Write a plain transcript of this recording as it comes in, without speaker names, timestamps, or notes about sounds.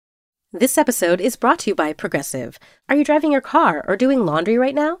This episode is brought to you by Progressive. Are you driving your car or doing laundry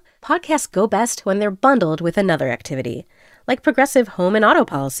right now? Podcasts go best when they're bundled with another activity. Like Progressive home and auto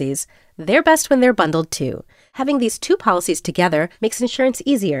policies, they're best when they're bundled too. Having these two policies together makes insurance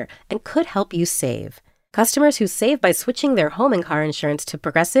easier and could help you save. Customers who save by switching their home and car insurance to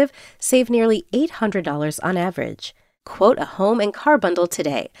Progressive save nearly $800 on average. Quote a home and car bundle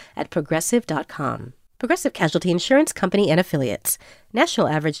today at Progressive.com. Progressive Casualty Insurance Company and Affiliates. National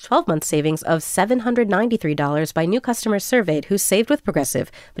average 12-month savings of $793 by new customers surveyed who saved with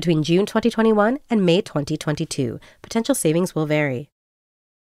Progressive between June 2021 and May 2022. Potential savings will vary.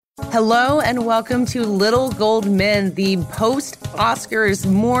 Hello and welcome to Little Gold Men, the post-Oscars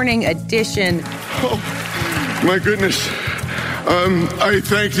morning edition. Oh, my goodness. I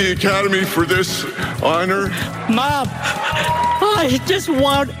thank the Academy for this honor. Mom, I just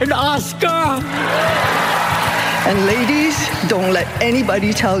won an Oscar. And ladies, don't let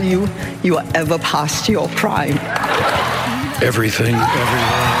anybody tell you you are ever past your prime. Everything,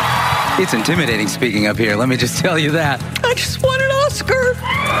 everywhere. It's intimidating speaking up here, let me just tell you that. I just won an Oscar.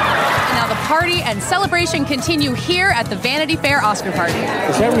 And now the party and celebration continue here at the Vanity Fair Oscar party.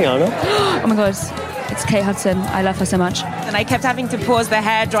 Is that Rihanna? Oh my God, it's Kate Hudson. I love her so much. And I kept having to pause the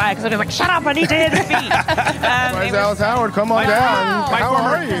hairdryer because I was like, shut up, I need to hear the beat. Where's Alice Howard? Come on down. How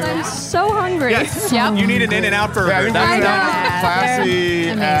are you? I'm so hungry. Yes. Yep. You need an In-N-Out burger. Yeah, I think That's classy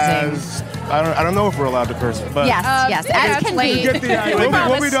amazing. as... I don't know if we're allowed to curse, but... Yes, as can be. Get the,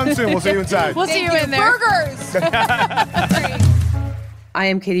 we'll be done soon. We'll see you inside. We'll see you in there. Burgers! I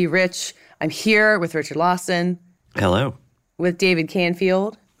am Katie Rich. I'm here with Richard Lawson, Hello. with David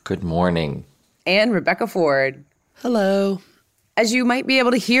Canfield, Good morning. and Rebecca Ford. Hello. As you might be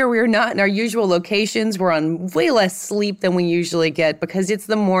able to hear, we are not in our usual locations. We're on way less sleep than we usually get because it's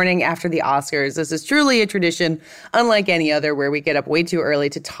the morning after the Oscars. This is truly a tradition, unlike any other, where we get up way too early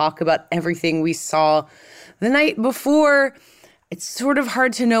to talk about everything we saw the night before. It's sort of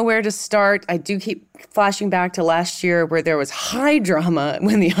hard to know where to start. I do keep flashing back to last year where there was high drama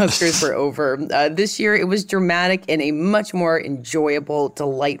when the Oscars were over. This year, it was dramatic in a much more enjoyable,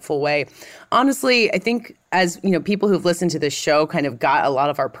 delightful way. Honestly, I think as people who've listened to this show kind of got a lot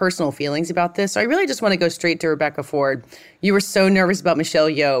of our personal feelings about this. So I really just want to go straight to Rebecca Ford. You were so nervous about Michelle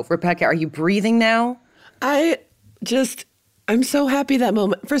Yeoh. Rebecca, are you breathing now? I'm so happy that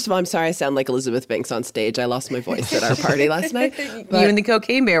moment. First of all, I'm sorry I sound like Elizabeth Banks on stage. I lost my voice at our party last night. You and the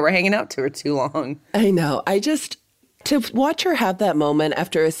Cocaine Bear were hanging out to her too long. I know. To watch her have that moment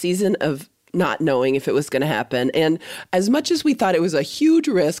after a season of not knowing if it was going to happen. And as much as we thought it was a huge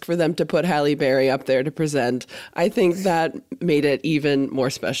risk for them to put Halle Berry up there to present, I think that made it even more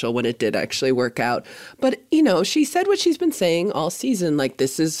special when it did actually work out. But, she said what she's been saying all season, like,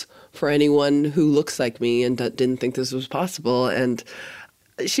 this is for anyone who looks like me and didn't think this was possible. And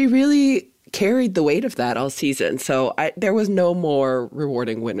she really carried the weight of that all season. So there was no more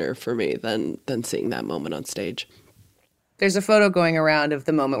rewarding winner for me than seeing that moment on stage. There's a photo going around of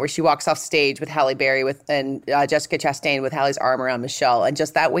the moment where she walks off stage with Halle Berry and Jessica Chastain with Halle's arm around Michelle, and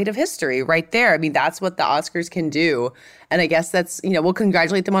just that weight of history right there. I mean, that's what the Oscars can do. And I guess that's, we'll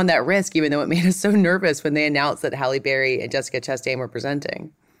congratulate them on that risk, even though it made us so nervous when they announced that Halle Berry and Jessica Chastain were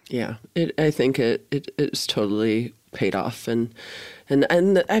presenting. Yeah, I think it's totally paid off. And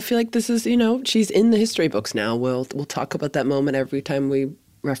I feel like this is, she's in the history books now. We'll talk about that moment every time we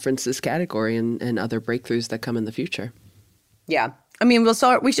reference this category and other breakthroughs that come in the future. Yeah. I mean,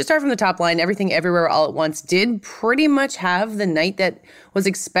 we should start from the top line. Everything Everywhere All at Once did pretty much have the night that was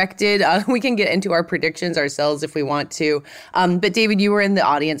expected. We can get into our predictions ourselves if we want to. But David, you were in the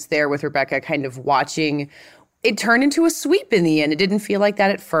audience there with Rebecca kind of watching. It turned into a sweep in the end. It didn't feel like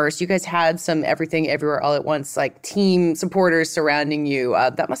that at first. You guys had some Everything Everywhere All at Once, like team supporters surrounding you.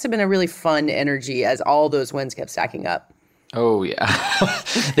 That must have been a really fun energy as all those wins kept stacking up. Oh, yeah.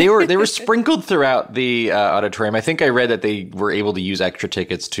 They were sprinkled throughout the auditorium. I think I read that they were able to use extra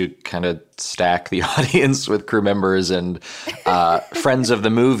tickets to kind of stack the audience with crew members and friends of the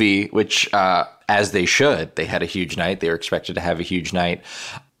movie, which, as they should, they had a huge night. They were expected to have a huge night.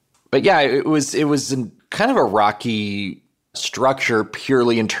 But yeah, it was kind of a rocky structure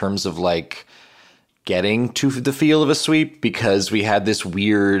purely in terms of like getting to the feel of a sweep, because we had this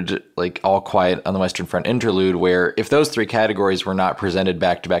weird, like, All Quiet on the Western Front interlude where if those three categories were not presented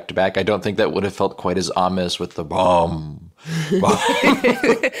back to back to back, I don't think that would have felt quite as ominous with the bomb.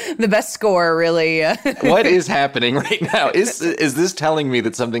 The best score, really. What is happening right now? Is this telling me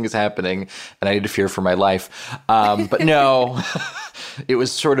that something is happening and I need to fear for my life? But no, it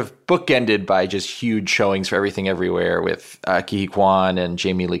was sort of bookended by just huge showings for Everything Everywhere with Ke Huy Quan and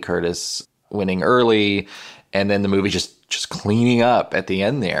Jamie Lee Curtis winning early, And then the movie just cleaning up at the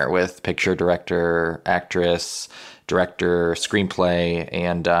end there with picture, director, actress, director, screenplay,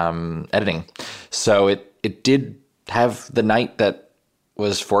 and editing. So it did have the night that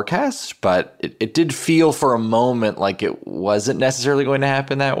was forecast, but it did feel for a moment like it wasn't necessarily going to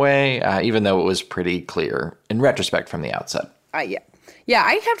happen that way, even though it was pretty clear in retrospect from the outset. Yeah,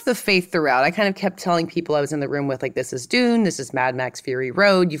 I kept the faith throughout. I kind of kept telling people I was in the room with, like, this is Dune, this is Mad Max Fury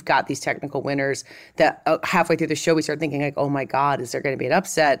Road. You've got these technical winners that halfway through the show, we start thinking, like, oh my God, is there going to be an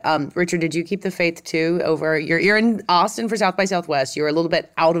upset? Richard, did you keep the faith too? You're in Austin for South by Southwest. You're a little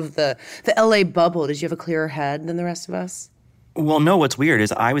bit out of the LA bubble. Did you have a clearer head than the rest of us? Well, no, what's weird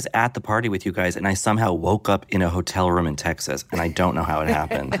is I was at the party with you guys and I somehow woke up in a hotel room in Texas, and I don't know how it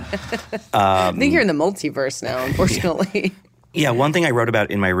happened. I think you're in the multiverse now, unfortunately. Yeah, one thing I wrote about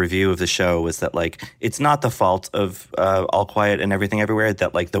in my review of the show was that, like, it's not the fault of All Quiet and Everything Everywhere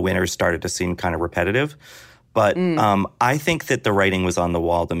that, like, the winners started to seem kind of repetitive. But I think that the writing was on the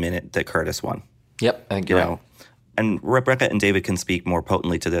wall the minute that Curtis won. Yep, I think you're right. And Rebecca and David can speak more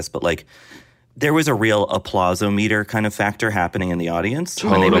potently to this, but, like, there was a real applausometer kind of factor happening in the audience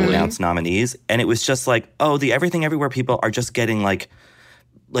when they would announce nominees. And it was just like, oh, the Everything Everywhere people are just getting, like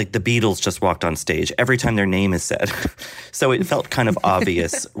the Beatles just walked on stage every time their name is said. So it felt kind of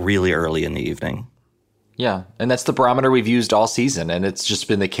obvious really early in the evening. Yeah, and that's the barometer we've used all season, and it's just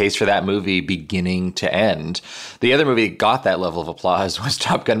been the case for that movie beginning to end. The other movie that got that level of applause was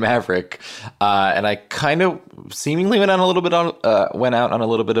Top Gun Maverick, and I kind of seemingly went out on a little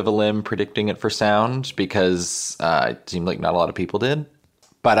bit of a limb predicting it for sound because it seemed like not a lot of people did.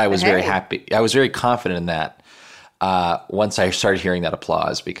 But I was very happy. I was very confident in that. Once I started hearing that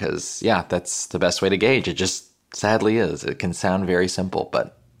applause, because, yeah, that's the best way to gauge. It just sadly is. It can sound very simple,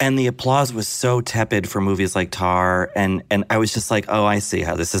 but... And the applause was so tepid for movies like Tar, and I was just like, oh, I see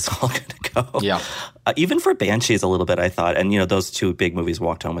how this is all going to go. Yeah. Even for Banshees a little bit, I thought. And, those two big movies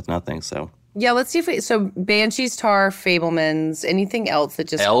walked home with nothing, so... Yeah, let's see if so Banshees, Tar, Fabelmans, anything else that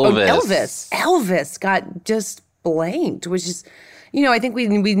just... Elvis. Elvis got just blanked, which is... I think we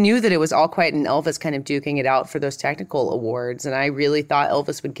knew that it was All Quiet and Elvis kind of duking it out for those technical awards, and I really thought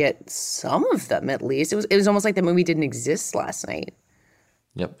Elvis would get some of them at least. It was almost like the movie didn't exist last night.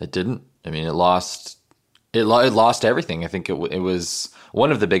 Yep, it didn't. I mean, it lost everything. I think it was one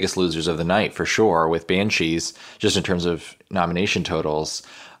of the biggest losers of the night for sure with Banshees, just in terms of nomination totals.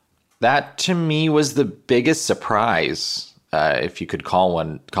 That to me was the biggest surprise, if you could call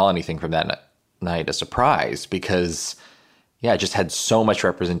anything from that night a surprise, because. Yeah, it just had so much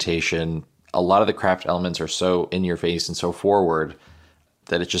representation. A lot of the craft elements are so in your face and so forward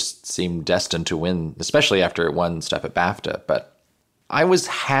that it just seemed destined to win, especially after it won stuff at BAFTA. But I was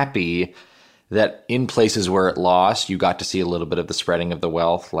happy that in places where it lost, you got to see a little bit of the spreading of the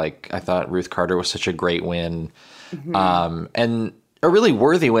wealth. Like, I thought Ruth Carter was such a great win. Mm-hmm. And a really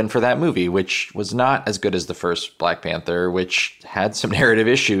worthy win for that movie, which was not as good as the first Black Panther, which had some narrative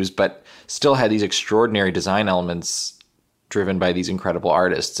issues, but still had these extraordinary design elements driven by these incredible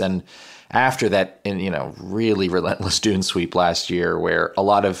artists. And after that, really relentless Dune sweep last year, where a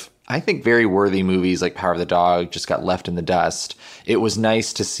lot of, I think, very worthy movies like Power of the Dog just got left in the dust, it was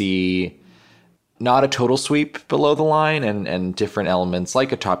nice to see not a total sweep below the line and different elements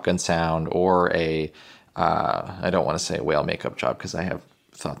like a Top Gun sound or I don't want to say a whale makeup job because I have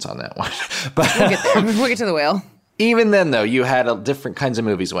thoughts on that one. But we'll get there. We'll get to the whale. Even then, though, you had different kinds of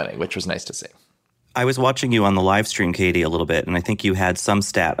movies winning, which was nice to see. I was watching you on the live stream, Katie, a little bit, and I think you had some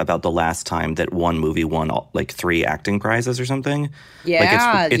stat about the last time that one movie won, 3 acting prizes or something.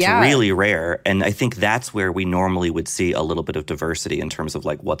 Yeah, it's really rare, and I think that's where we normally would see a little bit of diversity in terms of,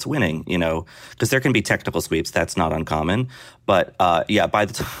 what's winning, because there can be technical sweeps. That's not uncommon. But, by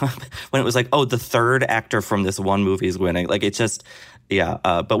the time when it was the third actor from this one movie is winning, it just,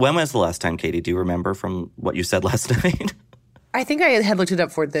 but when was the last time, Katie? Do you remember from what you said last night? I think I had looked it up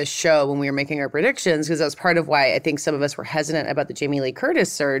for this show when we were making our predictions, because that was part of why I think some of us were hesitant about the Jamie Lee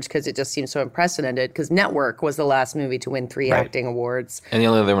Curtis surge, because it just seemed so unprecedented, because Network was the last movie to win 3 acting awards. And the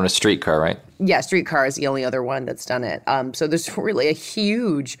only other one is Streetcar, right? Yeah, Streetcar is the only other one that's done it. So there's really a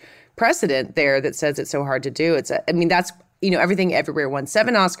huge precedent there that says it's so hard to do. That's, Everything Everywhere won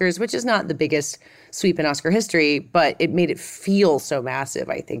 7 Oscars, which is not the biggest sweep in Oscar history, but it made it feel so massive,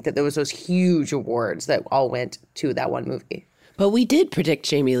 I think, that there was those huge awards that all went to that one movie. But we did predict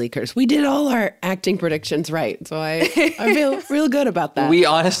Jamie Lee Curtis. We did all our acting predictions right. So I feel real good about that.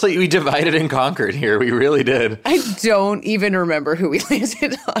 We divided and conquered here. We really did. I don't even remember who we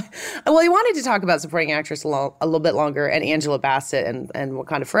landed on. Well, I wanted to talk about supporting actress a little bit longer and Angela Bassett and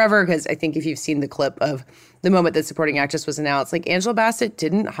Wakanda Forever, because I think if you've seen the clip of the moment that supporting actress was announced, like Angela Bassett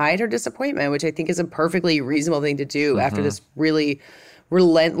didn't hide her disappointment, which I think is a perfectly reasonable thing to do after this really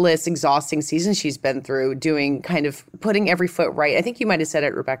relentless, exhausting season she's been through, doing kind of putting every foot right. I think you might have said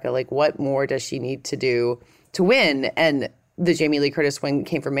it, Rebecca, like what more does she need to do to win? And the Jamie Lee Curtis win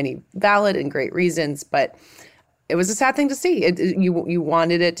came for many valid and great reasons, but it was a sad thing to see. You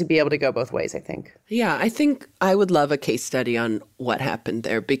wanted it to be able to go both ways, I think. Yeah, I think I would love a case study on what happened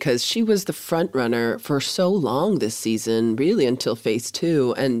there, because she was the front runner for so long this season, really until phase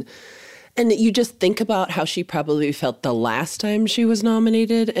 2. And you just think about how she probably felt the last time she was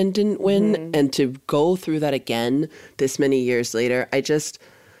nominated and didn't win, and to go through that again this many years later, that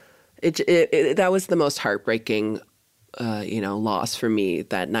was the most heartbreaking loss for me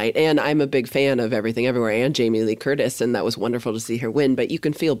that night. And I'm a big fan of Everything Everywhere and Jamie Lee Curtis, and that was wonderful to see her win. But you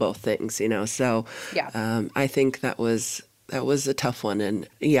can feel both things, So yeah. I think that was a tough one. And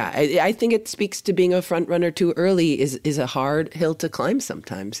yeah, I think it speaks to being a front runner too early is a hard hill to climb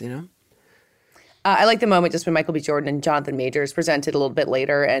sometimes, I like the moment just when Michael B. Jordan and Jonathan Majors presented a little bit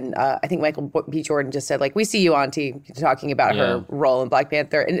later. And I think Michael B. Jordan just said, like, we see you, Auntie, talking about her role in Black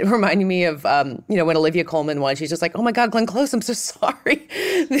Panther. And it reminded me of, when Olivia Colman won, she's just like, oh my God, Glenn Close, I'm so sorry.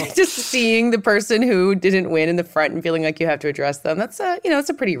 Just seeing the person who didn't win in the front and feeling like you have to address them. That's it's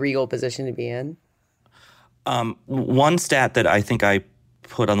a pretty regal position to be in. One stat that I think I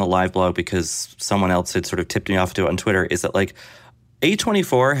put on the live blog because someone else had sort of tipped me off to it on Twitter is that, like,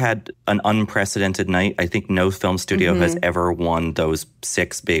 A24 had an unprecedented night. I think no film studio has ever won those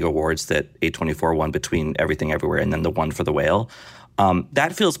 6 big awards that A24 won between Everything Everywhere and then the one for The Whale.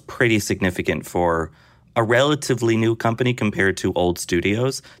 That feels pretty significant for a relatively new company compared to old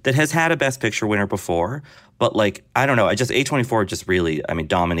studios that has had a Best Picture winner before. But, like, I don't know. A24 just really,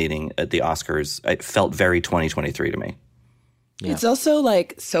 dominating at the Oscars. It felt very 2023 to me. Yeah. It's also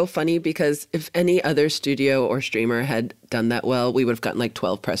like so funny because if any other studio or streamer had done that well, we would have gotten like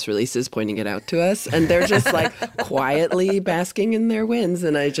 12 press releases pointing it out to us. And they're just like quietly basking in their wins.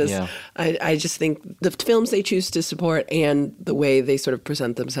 And I just think the films they choose to support and the way they sort of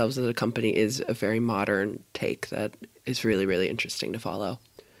present themselves as a company is a very modern take that is really, really interesting to follow.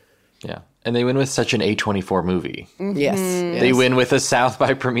 Yeah. And they win with such an A24 movie. Yes. They win with a South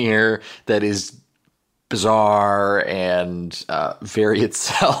by premiere that is bizarre and very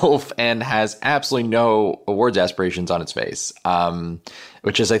itself and has absolutely no awards aspirations on its face,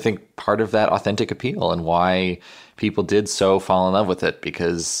 which is, I think, part of that authentic appeal and why people did so fall in love with it,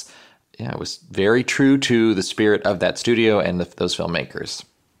 because it was very true to the spirit of that studio and those filmmakers.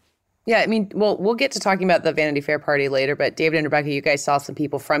 Yeah, we'll get to talking about the Vanity Fair party later, but David and Rebecca, you guys saw some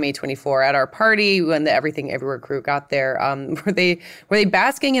people from A24 at our party when the Everything Everywhere crew got there. Were they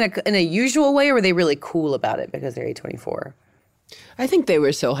basking in a usual way, or were they really cool about it because they're A24? I think they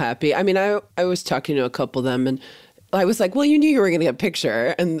were so happy. I was talking to a couple of them, and I was like, well, you knew you were going to get a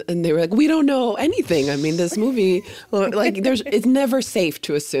picture. And they were like, we don't know anything. This movie, it's never safe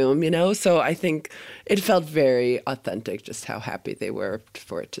to assume, So I think it felt very authentic just how happy they were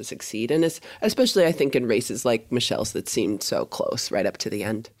for it to succeed. And especially, I think, in races like Michelle's that seemed so close right up to the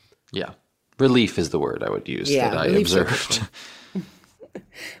end. Yeah. Relief is the word I would use that I observed.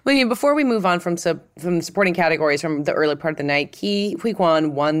 Well, before we move on from supporting categories from the early part of the night, Ke Huy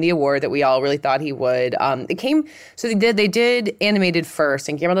Quan won the award that we all really thought he would. They did animated first,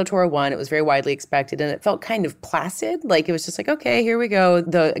 and Guillermo del Toro won. It was very widely expected, and it felt kind of placid. Like, it was just like, okay, here we go.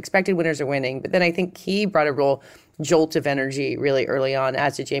 The expected winners are winning. But then I think Ke brought a real jolt of energy really early on,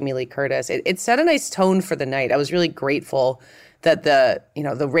 as did Jamie Lee Curtis. It set a nice tone for the night. I was really grateful that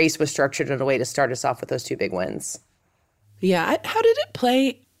the race was structured in a way to start us off with those 2 big wins. Yeah. How did it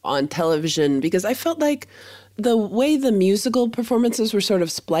play on television? Because I felt like the way the musical performances were sort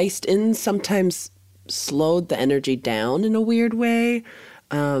of spliced in sometimes slowed the energy down in a weird way.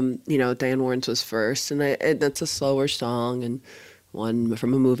 Diane Warren's was first, and that's a slower song and one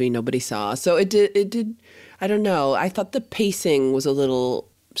from a movie nobody saw. So it did. I don't know. I thought the pacing was a little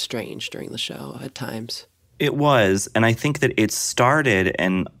strange during the show at times. It was, and I think that it started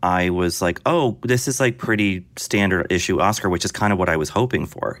and I was like, oh, this is like pretty standard issue Oscar, which is kind of what I was hoping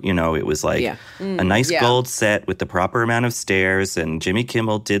for. It was like a nice gold set with the proper amount of stares, and Jimmy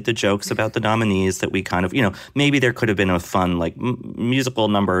Kimmel did the jokes about the nominees that we kind of, maybe there could have been a fun like musical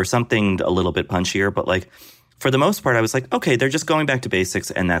number or something a little bit punchier, but like for the most part, I was like, okay, they're just going back to basics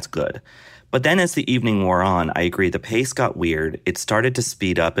and that's good. But then as the evening wore on, I agree, the pace got weird. It started to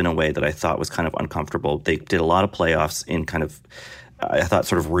speed up in a way that I thought was kind of uncomfortable. They did a lot of playoffs in kind of, I thought,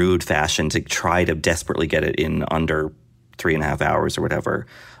 sort of rude fashion to try to desperately get it in under 3.5 hours or whatever.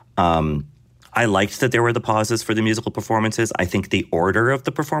 I liked that there were the pauses for the musical performances. I think the order of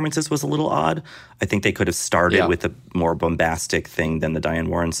the performances was a little odd. I think they could have started with a more bombastic thing than the Diane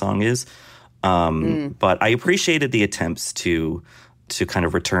Warren song is. But I appreciated the attempts to kind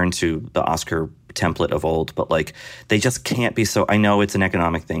of return to the Oscar template of old, but like they just can't be so. I know it's an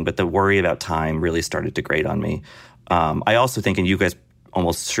economic thing, but the worry about time really started to grate on me. I also think, and you guys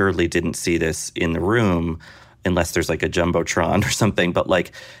almost surely didn't see this in the room unless there's like a Jumbotron or something, but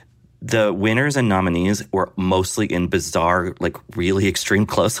like the winners and nominees were mostly in bizarre, like really extreme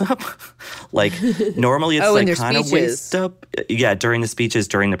close-up. Like normally it's like kind of waist up. Yeah, during the speeches,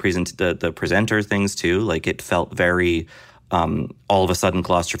 during the presenter things too. Like it felt very all of a sudden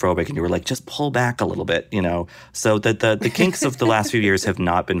claustrophobic, and you were like, just pull back a little bit, you know. So the kinks of the last few years have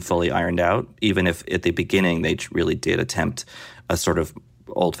not been fully ironed out, even if at the beginning they really did attempt a sort of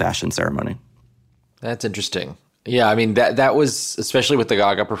old-fashioned ceremony. That's interesting. Yeah, I mean, that was, especially with the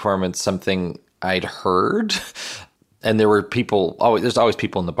Gaga performance, something I'd heard. And there were people, there's always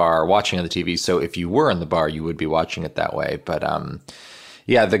people in the bar watching on the TV. So if you were in the bar, you would be watching it that way. But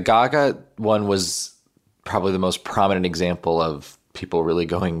yeah, the Gaga one was probably the most prominent example of people really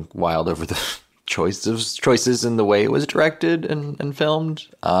going wild over the choices in the way it was directed and filmed.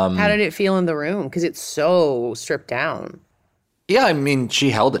 How did it feel in the room? Because it's so stripped down. Yeah, I mean,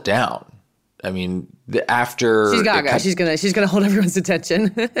 she held it down. I mean, after she's Gaga, she's gonna hold everyone's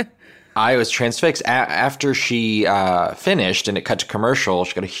attention. I was transfixed after she finished, and it cut to commercial.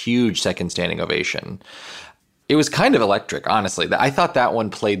 She got a huge second standing ovation. It was kind of electric, honestly. I thought that one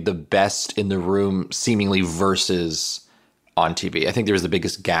played the best in the room, seemingly versus on TV. I think there was the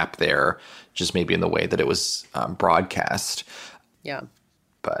biggest gap there, just maybe in the way that it was broadcast. Yeah,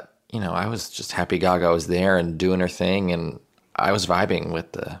 but you know, I was just happy Gaga was there and doing her thing, and I was vibing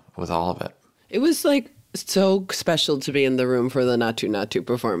with all of it. It was like so special to be in the room for the Naatu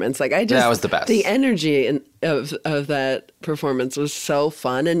performance. Like that was the best. The energy of that performance was so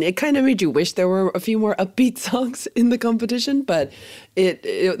fun, and it kind of made you wish there were a few more upbeat songs in the competition. But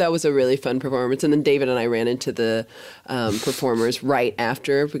that was a really fun performance. And then David and I ran into the performers right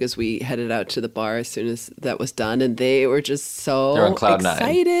after because we headed out to the bar as soon as that was done, and they were just so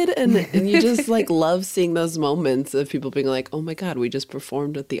excited, and you just like love seeing those moments of people being like, "Oh my God, we just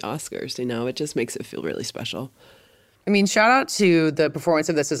performed at the Oscars!" You know, it just makes it feel really special. I mean, shout out to the performance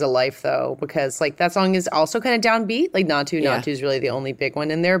of This Is a Life, though, because like that song is also kind of downbeat. Like Naatu is really the only big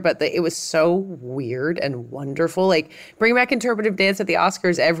one in there, but it was so weird and wonderful. Like bring back interpretive dance at the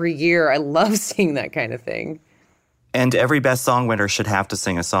Oscars every year. I love seeing that kind of thing. And every Best Song winner should have to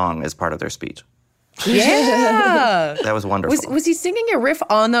sing a song as part of their speech. Yeah. That was wonderful. Was he singing a riff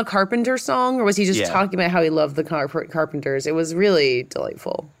on the Carpenter song, or was he just talking about how he loved the Carpenters? It was really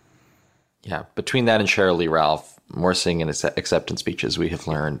delightful. Yeah, between that and Sheryl Lee Ralph, more singing acceptance speeches, we have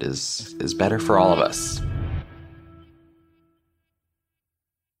learned is better for all of us.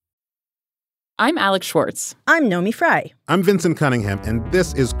 I'm Alex Schwartz. I'm Nomi Fry. I'm Vincent Cunningham, and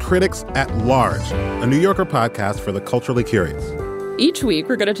this is Critics at Large, a New Yorker podcast for the culturally curious. Each week,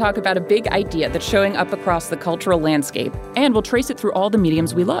 we're going to talk about a big idea that's showing up across the cultural landscape, and we'll trace it through all the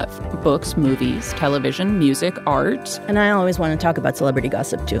mediums we love. Books, movies, television, music, art. And I always want to talk about celebrity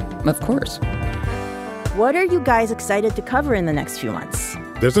gossip, too. Of course. What are you guys excited to cover in the next few months?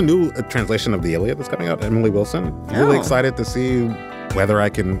 There's a new translation of the Iliad that's coming out, Emily Wilson. Really excited to see whether I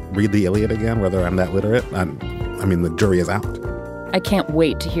can read the Iliad again, whether I'm that literate. I mean, the jury is out. I can't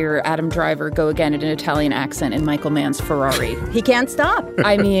wait to hear Adam Driver go again in an Italian accent in Michael Mann's Ferrari. He can't stop.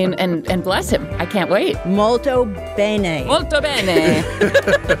 I mean, and bless him. I can't wait. Molto bene. Molto bene.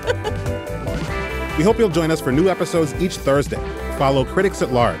 We hope you'll join us for new episodes each Thursday. Follow Critics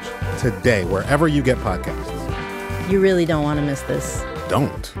at Large today, wherever you get podcasts. You really don't want to miss this.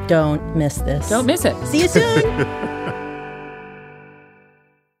 Don't miss this. Don't miss it. See you soon.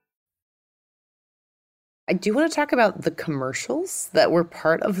 I do want to talk about the commercials that were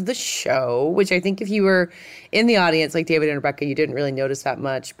part of the show, which I think if you were in the audience, like David and Rebecca, you didn't really notice that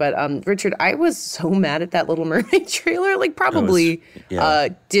much. But Richard, I was so mad at that Little Mermaid trailer, like probably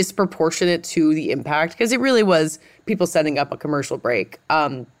disproportionate to the impact, because it really was people setting up a commercial break.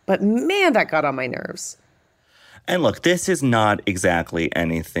 But man, that got on my nerves. And look, this is not exactly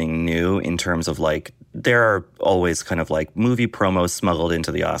anything new in terms of like, there are always kind of like movie promos smuggled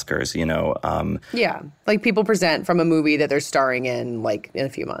into the Oscars, you know. Yeah, like people present from a movie that they're starring in like in a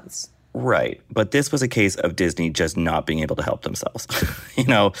few months. Right. But this was a case of Disney just not being able to help themselves.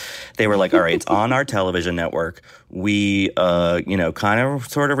 They were like, all right, it's on our television network. We, kind of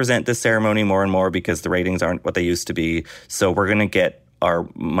sort of resent this ceremony more and more because the ratings aren't what they used to be. So we're going to get our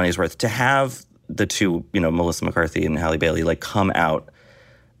money's worth. To have the two, Melissa McCarthy and Halle Bailey, like come out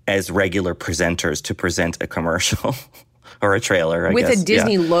as regular presenters to present a commercial or a trailer, I guess. With a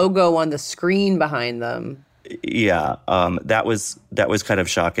Disney logo on the screen behind them. Yeah, that was kind of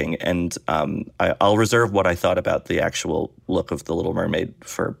shocking, and I'll reserve what I thought about the actual look of The Little Mermaid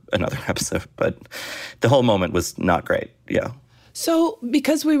for another episode. But the whole moment was not great. Yeah. So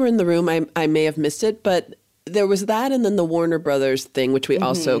because we were in the room, I may have missed it, but there was that, and then the Warner Brothers thing, which we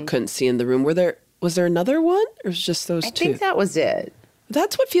also couldn't see in the room. Was there another one, or was it just those two? I think that was it.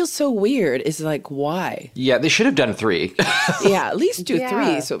 That's what feels so weird, is like, why? Yeah, they should have done 3. Yeah, at least do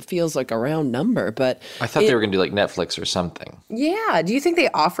 3, so it feels like a round number. But I thought they were going to do like Netflix or something. Yeah. Do you think they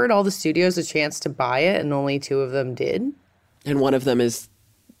offered all the studios a chance to buy it and only 2 of them did? And one of them is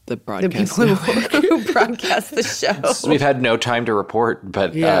the broadcast. The people who broadcast the show. So we've had no time to report,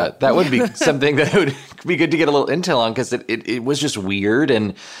 but that would be something that would be good to get a little intel on, because it was just weird,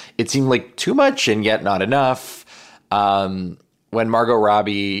 and it seemed like too much and yet not enough. When Margot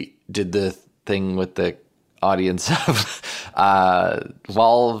Robbie did the thing with the audience of,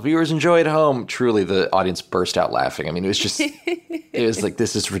 while viewers enjoy at home, truly the audience burst out laughing. I mean, it was just, it was like,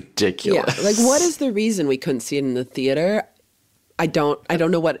 this is ridiculous. Yeah, like, what is the reason we couldn't see it in the theater? I don't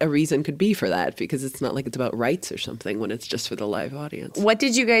know what a reason could be for that, because it's not like it's about rights or something when it's just for the live audience. What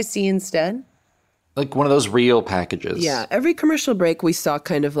did you guys see instead? Like one of those reel packages. Yeah, every commercial break we saw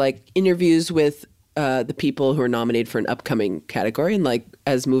kind of like interviews with the people who are nominated for an upcoming category, and like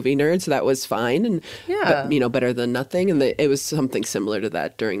as movie nerds, that was fine, and better than nothing. And it was something similar to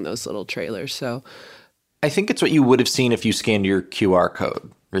that during those little trailers. So I think it's what you would have seen if you scanned your QR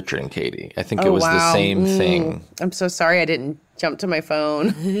code, Richard and Katie. I think it was the same thing. I'm so sorry I didn't jump to my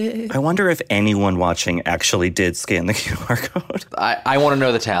phone. I wonder if anyone watching actually did scan the QR code. I want to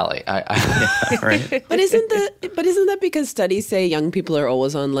know the tally. Right. But isn't that because studies say young people are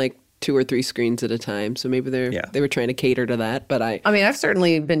always on like 2 or 3 screens at a time? So maybe they were trying to cater to that. But I mean, I've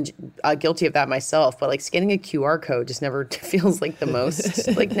certainly been guilty of that myself. But like scanning a QR code just never feels like the most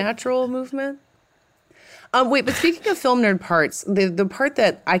like natural movement. Wait, but speaking of film nerd parts, the part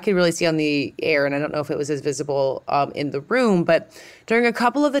that I could really see on the air, and I don't know if it was as visible in the room, but during a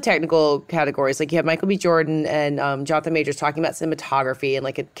couple of the technical categories, like you have Michael B. Jordan and Jonathan Majors talking about cinematography and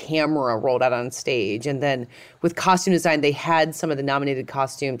like a camera rolled out on stage. And then with costume design, they had some of the nominated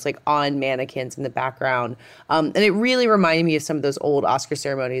costumes like on mannequins in the background. And it really reminded me of some of those old Oscar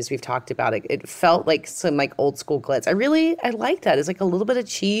ceremonies we've talked about. It felt like some like old school glitz. I liked that. It's like a little bit of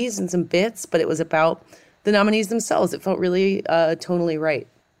cheese and some bits, but it was about the nominees themselves. It felt really tonally right.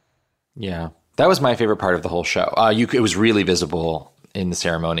 Yeah, that was my favorite part of the whole show. It was really visible in the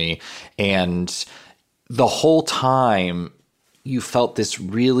ceremony, and the whole time you felt this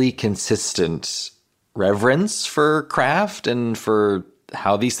really consistent reverence for craft and for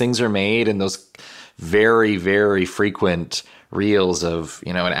how these things are made, and those very, very frequent reels of,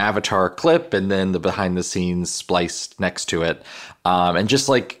 an Avatar clip and then the behind the scenes spliced next to it. And just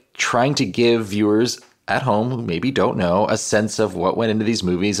like trying to give viewers at home who maybe don't know a sense of what went into these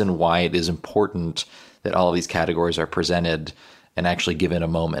movies and why it is important that all of these categories are presented and actually given a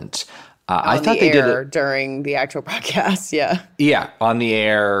moment. I thought they did it during the actual broadcast. Yeah, on the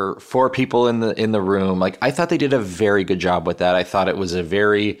air for people in the room. Like, I thought they did a very good job with that. I thought it was a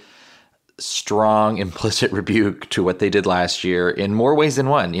very strong implicit rebuke to what they did last year in more ways than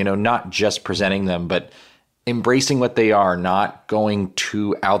one. Not just presenting them, but embracing what they are, not going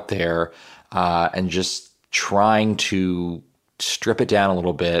too out there. And just trying to strip it down a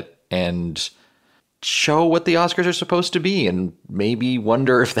little bit and show what the Oscars are supposed to be, and maybe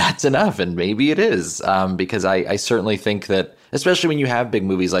wonder if that's enough, and maybe it is. Because I certainly think that, especially when you have big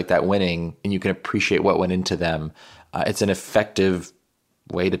movies like that winning and you can appreciate what went into them, it's an effective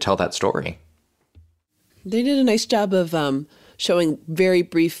way to tell that story. They did a nice job of showing very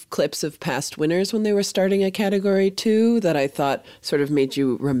brief clips of past winners when they were starting a category too, that I thought sort of made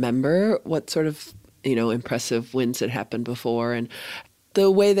you remember what sort of, impressive wins had happened before. And the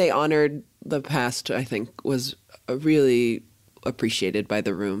way they honored the past, I think, was really appreciated by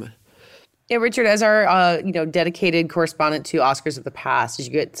the room. Yeah, Richard, as our dedicated correspondent to Oscars of the past, did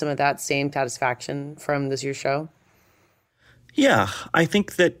you get some of that same satisfaction from this year's show? Yeah, I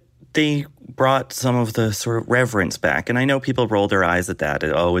think that they brought some of the sort of reverence back. And I know people roll their eyes at that.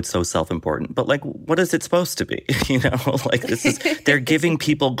 Oh, it's so self-important. But, like, what is it supposed to be? You know, like, they're giving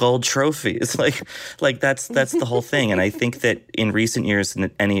people gold trophies. Like that's the whole thing. And I think that in recent years,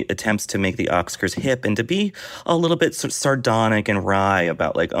 any attempts to make the Oscars hip and to be a little bit sort of sardonic and wry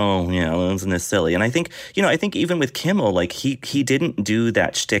about, like, oh, you know, isn't this silly? And I think even with Kimmel, like, he didn't do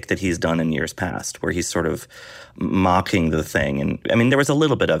that shtick that he's done in years past, where he's sort of mocking the thing. And I mean, there was a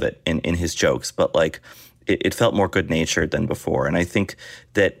little bit of it in his jokes, but, like, it felt more good-natured than before. And I think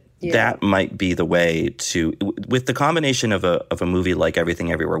that that might be the way to, with the combination of a movie like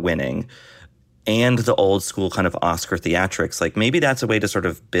Everything Everywhere winning and the old school kind of Oscar theatrics, like, maybe that's a way to sort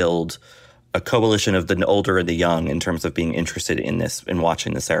of build a coalition of the older and the young in terms of being interested in this and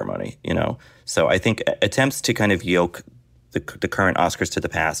watching the ceremony, you know? So I think attempts to kind of yoke the current Oscars to the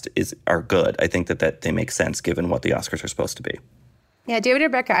past are good. I think that they make sense given what the Oscars are supposed to be. Yeah, David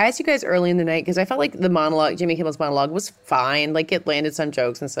and Rebecca, I asked you guys early in the night because I felt like the monologue, Jimmy Kimmel's monologue, was fine. Like, it landed some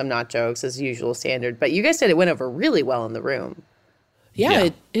jokes and some not jokes as usual standard. But you guys said it went over really well in the room. Yeah.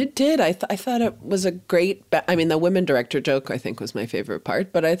 It did. I thought it was a great, I mean, the women director joke, I think, was my favorite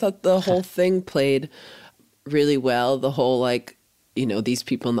part. But I thought the whole thing played really well. The whole, like, you know, these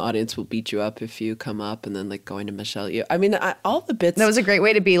people in the audience will beat you up if you come up, and then, like, going to Michelle Yeoh. I mean, all the bits. That was a great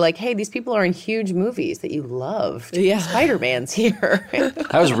way to be like, hey, these people are in huge movies that you loved. Yeah. Spider-Man's here. I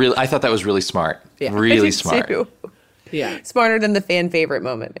thought that was really smart. Yeah, really smart. Too. Yeah. Smarter than the fan favorite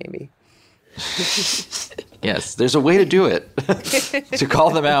moment, maybe. Yes, there's a way to do it. To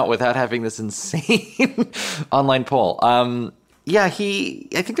call them out without having this insane online poll. I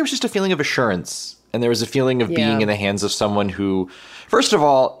think there was just a feeling of assurance. And there was a feeling of being in the hands of someone who, first of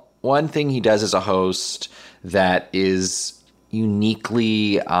all, one thing he does as a host that is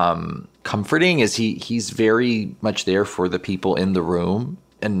uniquely comforting is he's very much there for the people in the room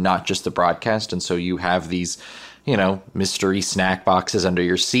and not just the broadcast. And so you have these, you know, mystery snack boxes under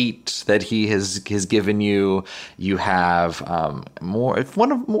your seat that he has given you. You have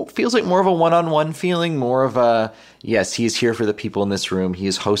feels like more of a one-on-one feeling, more of a, yes, he is here for the people in this room. He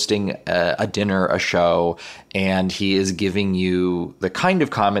is hosting a dinner, a show, and he is giving you the kind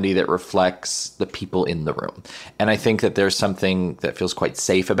of comedy that reflects the people in the room. And I think that there's something that feels quite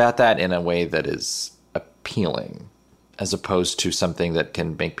safe about that in a way that is appealing, as opposed to something that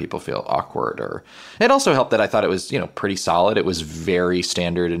can make people feel awkward. Or it also helped that I thought it was, you know, pretty solid. It was very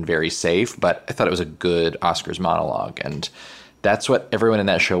standard and very safe, but I thought it was a good Oscars monologue. And that's what everyone in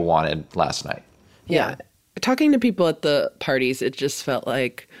that show wanted last night. Yeah. Talking to people at the parties, it just felt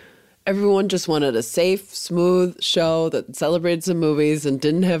like everyone just wanted a safe, smooth show that celebrated some movies and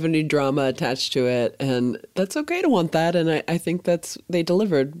didn't have any drama attached to it. And that's okay to want that. And I think they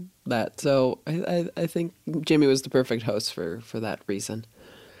delivered that. So I think Jimmy was the perfect host for that reason.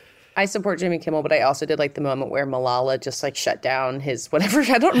 I support Jimmy Kimmel, but I also did like the moment where Malala just, like, shut down his whatever.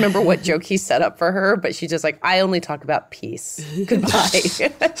 I don't remember what joke he set up for her, but she's just like, I only talk about peace. Goodbye.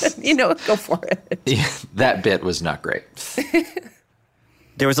 You know, go for it. Yeah, that bit was not great.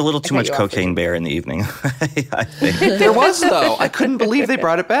 There was a little too much Cocaine Bear in the evening, I think. There was, though. I couldn't believe they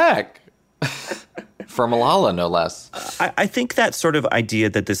brought it back. For Malala, no less. I think that sort of idea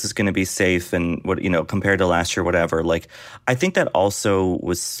that this is going to be safe and what, you know, compared to last year, whatever, like, I think that also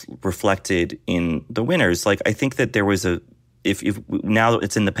was reflected in the winners. Like, I think that there was if now that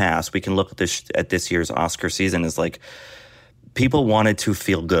it's in the past, we can look at this year's Oscar season as, like, people wanted to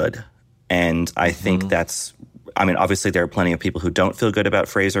feel good. And I think that's, I mean, obviously there are plenty of people who don't feel good about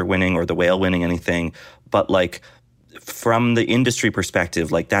Fraser winning or The Whale winning anything, but, like, from the industry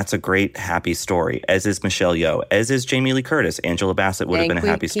perspective, like, that's a great, happy story, as is Michelle Yeoh, as is Jamie Lee Curtis. Angela Bassett would have been a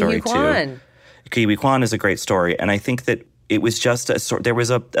happy story, too. Ke Huy Quan is a great story. And I think that it was just there was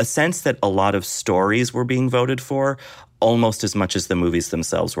a sense that a lot of stories were being voted for almost as much as the movies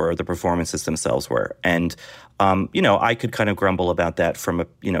themselves were, or the performances themselves were. And, you know, I could kind of grumble about that from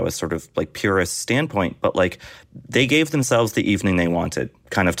a sort of, like, purist standpoint, but, like, they gave themselves the evening they wanted,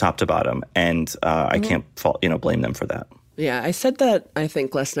 kind of top to bottom. And I can't blame them for that. Yeah, I said that, I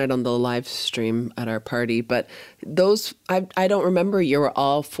think, last night on the live stream at our party, but those, I don't remember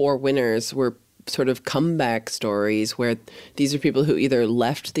all four winners were sort of comeback stories where these are people who either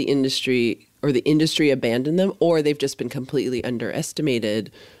left the industry or the industry abandoned them, or they've just been completely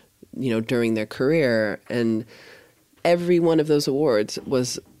underestimated, you know, during their career. And every one of those awards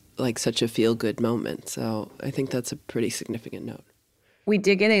was, like, such a feel-good moment. So I think that's a pretty significant note. We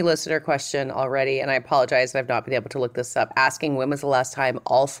did get a listener question already, and I apologize if I've not been able to look this up, asking when was the last time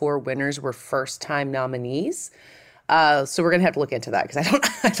all four winners were first-time nominees. So we're gonna have to look into that because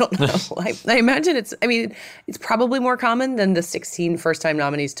I don't know. I imagine it's probably more common than the 16 first-time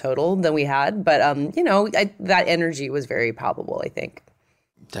nominees total than we had, but that energy was very palpable, I think.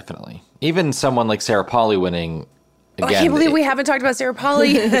 Definitely. Even someone like Sarah Polley winning again. I can't believe we haven't talked about Sarah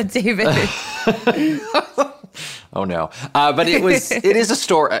Polley yet, David. Oh no. But it is a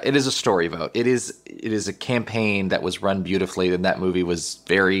story vote. It is a campaign that was run beautifully, and that movie was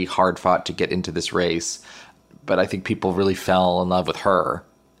very hard fought to get into this race. But I think people really fell in love with her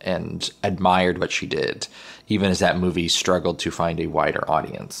and admired what she did, even as that movie struggled to find a wider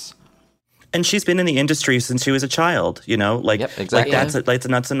audience. And she's been in the industry since she was a child, Yep, exactly.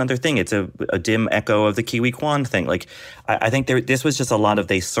 That's another thing. It's a dim echo of the Kiwi Kwan thing. I think this was just a lot of,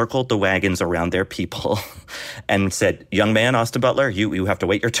 they circled the wagons around their people and said, young man, Austin Butler, you have to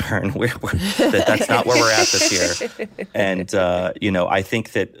wait your turn. That's not where we're at this year. And, I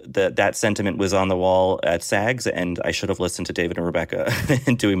think that sentiment was on the wall at SAGs, and I should have listened to David and Rebecca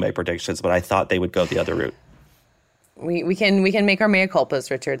in doing my predictions, but I thought they would go the other route. We can make our mea culpas,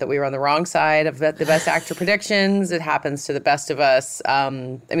 Richard, that we were on the wrong side of the best actor predictions. It happens to the best of us.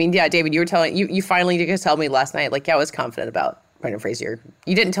 David, you finally did tell me last night, I was confident about Brendan Fraser.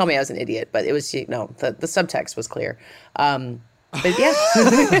 You didn't tell me I was an idiot, but it was, the subtext was clear. But yeah.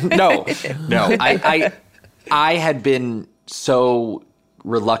 No. I had been so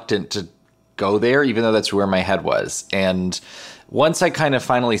reluctant to go there, even though that's where my head was. And once I kind of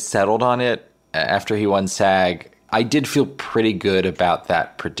finally settled on it after he won SAG, I did feel pretty good about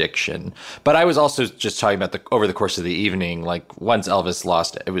that prediction. But I was also just talking about over the course of the evening, once Elvis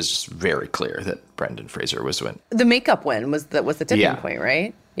lost, it was just very clear that Brendan Fraser was winning. The makeup win was the tipping point,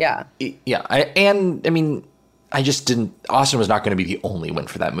 right? Yeah. Yeah. I just didn't, Austin was not going to be the only win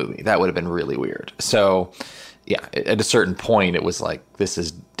for that movie. That would have been really weird. So, yeah, at a certain point, it was this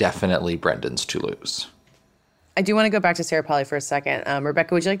is definitely Brendan's to lose. I do want to go back to Sarah Polley for a second.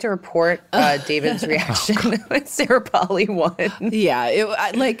 Rebecca, would you like to report David's reaction when Sarah Polley won?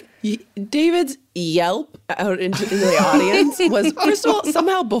 Yeah, David's yelp out into the audience was, first of all,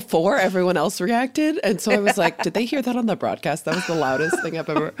 somehow before everyone else reacted. And so I was like, did they hear that on the broadcast? That was the loudest thing I've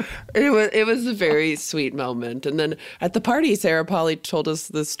ever. It was a very sweet moment. And then at the party, Sarah Polley told us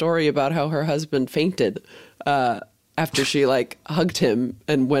the story about how her husband fainted after she hugged him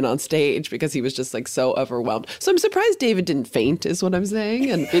and went on stage because he was just so overwhelmed. So I'm surprised David didn't faint, is what I'm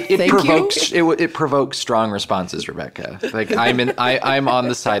saying. And it provokes strong responses, Rebecca. I'm on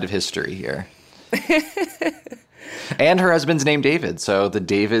the side of history here. And her husband's named David, so the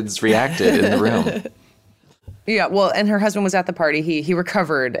Davids reacted in the room. Yeah, well, and her husband was at the party. He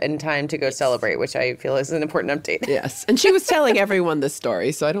recovered in time to go celebrate, which I feel is an important update. Yes, and she was telling everyone this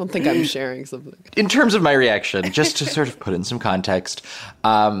story, so I don't think I'm sharing something. In terms of my reaction, just to sort of put in some context,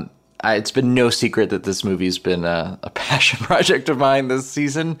 it's been no secret that this movie's been a passion project of mine this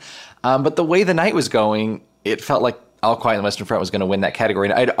season. But the way the night was going, it felt like All Quiet on the Western Front was going to win that category.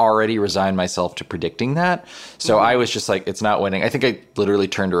 And I'd already resigned myself to predicting that. So I was just it's not winning. I think I literally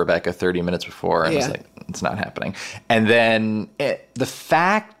turned to Rebecca 30 minutes before and was like, it's not happening. And then the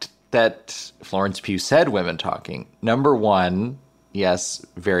fact that Florence Pugh said women talking, number one, yes,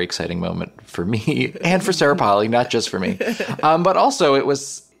 very exciting moment for me and for Sarah Polley, not just for me. But also it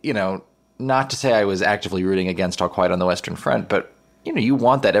was, not to say I was actively rooting against All Quiet on the Western Front, but you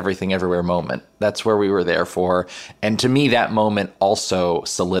want that everything everywhere moment. That's where we were there for. And to me, that moment also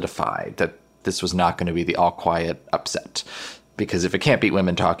solidified that this was not going to be the All Quiet upset. Because if it can't beat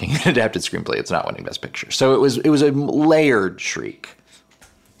women talking in an adapted screenplay, it's not winning Best Picture. So it was a layered shriek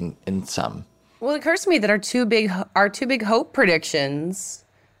in some. Well, it occurs to me that our two big hope predictions,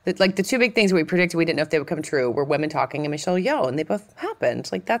 that the two big things we predicted we didn't know if they would come true, were women talking and Michelle Yeoh, and they both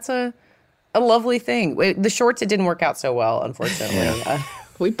happened. That's a lovely thing. The shorts, it didn't work out so well, unfortunately. Yeah.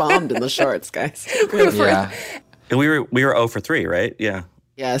 We bombed in the shorts, guys. Yeah. And we were 0 for 3, right? Yeah.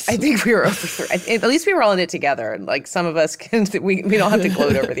 Yes. I think we were 0 for 3. At least we were all in it together. And some of us we don't have to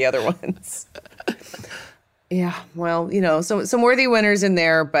gloat over the other ones. Yeah. Well, some worthy winners in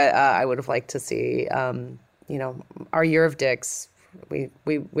there, but I would have liked to see, our year of dicks. We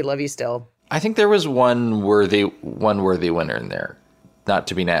love you still. I think there was one worthy winner in there. Not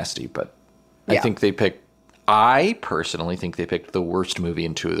to be nasty, but I personally think they picked the worst movie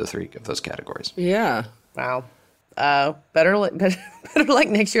in 2 of the 3 of those categories. Yeah. Wow. Better like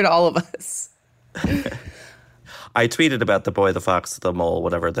next year to all of us. I tweeted about The Boy, the Fox, the Mole,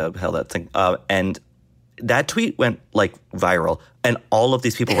 whatever the hell that thing. And that tweet went viral. And all of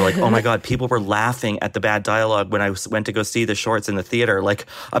these people were like, oh my God, people were laughing at the bad dialogue when I went to go see the shorts in the theater.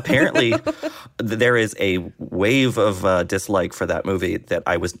 Apparently there is a wave of dislike for that movie that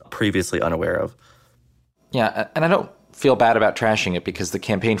I was previously unaware of. Yeah, and I don't feel bad about trashing it because the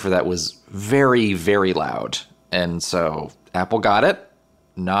campaign for that was very, very loud. And so Apple got it.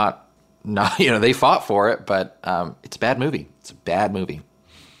 Not they fought for it, but it's a bad movie. It's a bad movie.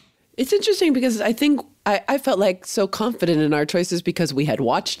 It's interesting because I think I felt like so confident in our choices because we had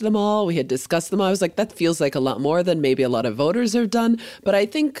watched them all, we had discussed them all. I was like, that feels like a lot more than maybe a lot of voters have done. But I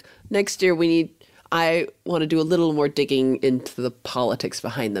think next year I want to do a little more digging into the politics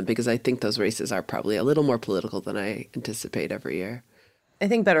behind them because I think those races are probably a little more political than I anticipate every year. I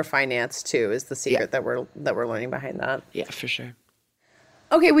think better finance too is the secret that we're learning behind that. Yeah, for sure.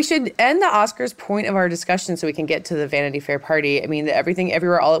 Okay, we should end the Oscars point of our discussion so we can get to the Vanity Fair party. I mean, the Everything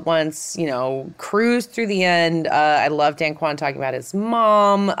Everywhere All at Once, cruised through the end. I love Dan Kwan talking about his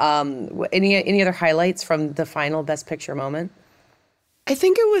mom. Any other highlights from the final Best Picture moment? I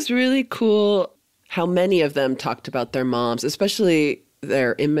think it was really cool how many of them talked about their moms, especially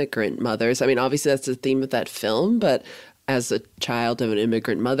their immigrant mothers. I mean, obviously that's the theme of that film, but as a child of an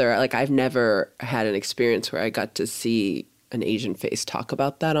immigrant mother, I've never had an experience where I got to see an Asian face talk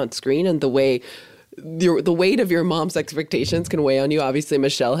about that on screen, and the weight of your mom's expectations can weigh on you. Obviously,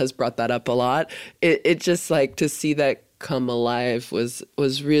 Michelle has brought that up a lot. It just to see that come alive was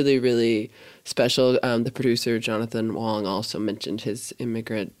really, really special. The producer, Jonathan Wong, also mentioned his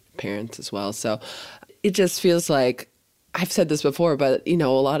immigrant parents as well. So it just feels like, I've said this before, but a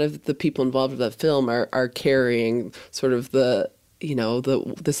lot of the people involved with that film are carrying sort of the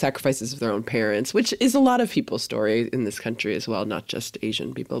sacrifices of their own parents, which is a lot of people's story in this country as well, not just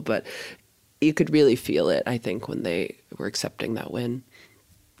Asian people, but you could really feel it, I think, when they were accepting that win.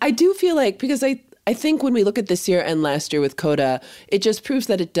 I do feel like, because I think when we look at this year and last year with Coda, it just proves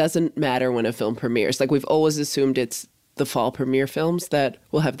that it doesn't matter when a film premieres. We've always assumed it's the fall premiere films that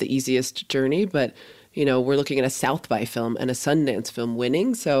will have the easiest journey, but we're looking at a South by film and a Sundance film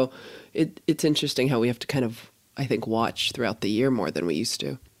winning, so it's interesting how we have to kind of, I think, watch throughout the year more than we used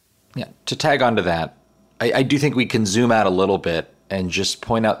to. Yeah, to tag onto that, I do think we can zoom out a little bit and just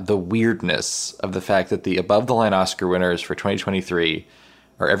point out the weirdness of the fact that the above-the-line Oscar winners for 2023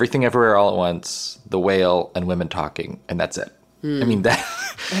 are Everything Everywhere All at Once, The Whale, and Women Talking, and that's it. I mean,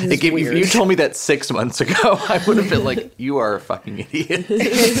 if you told me that 6 months ago, I would have been like, you are a fucking idiot.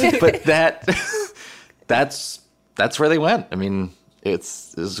 But that's where they went. I mean,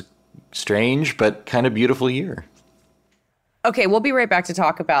 it's a strange but kind of beautiful year. Okay, we'll be right back to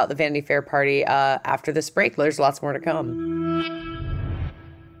talk about the Vanity Fair party after this break. There's lots more to come.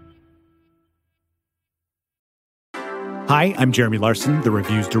 Hi, I'm Jeremy Larson, the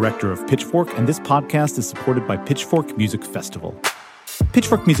Review's director of Pitchfork, and this podcast is supported by Pitchfork Music Festival.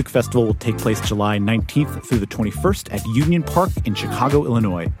 Pitchfork Music Festival will take place July 19th through the 21st at Union Park in Chicago,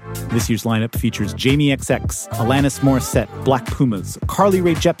 Illinois. This year's lineup features Jamie XX, Alanis Morissette, Black Pumas, Carly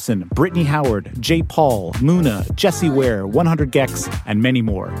Rae Jepsen, Brittany Howard, J. Paul, Muna, Jessie Ware, 100 Gex, and many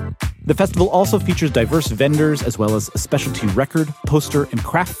more. The festival also features diverse vendors as well as specialty record, poster, and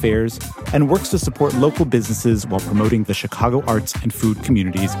craft fairs, and works to support local businesses while promoting the Chicago arts and food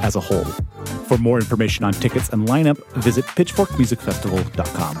communities as a whole. For more information on tickets and lineup, visit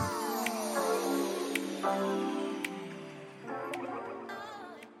pitchforkmusicfestival.com.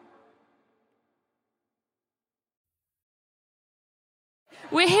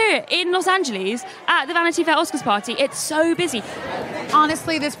 We're here in Los Angeles at the Vanity Fair Oscars party. It's so busy.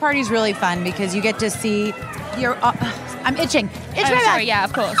 Honestly, this party's really fun because you get to see your... I'm itching. It's right sorry, back. yeah,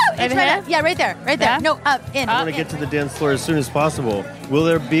 of course. It's right Yeah, right there. Right there. No, up, in. I want to get to the dance floor as soon as possible. Will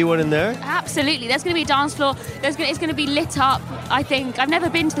there be one in there? Absolutely. There's going to be a dance floor. It's going to be lit up, I think. I've never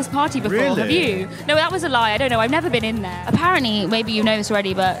been to this party before. Really? Have you? No, that was a lie. I don't know. I've never been in there. Apparently, maybe you know this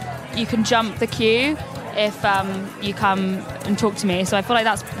already, but you can jump the queue if you come and talk to me. So I feel like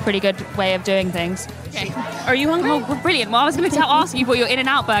that's a pretty good way of doing things. Okay. Are you hungry? Oh, brilliant. Well, I was going to ask you what your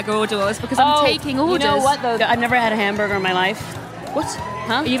In-N-Out burger order was because I'm taking orders. You know what, though? I've never had a hamburger in my life. What?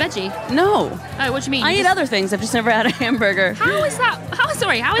 Huh? Are you veggie? No. Oh, what do you mean? I eat other things. I've just never had a hamburger. How is that? How is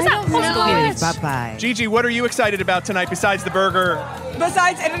that possible? Bye-bye. Gigi, what are you excited about tonight besides the burger?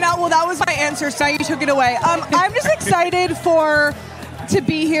 Besides In-N-Out, well, that was my answer, so now you took it away. I'm just excited to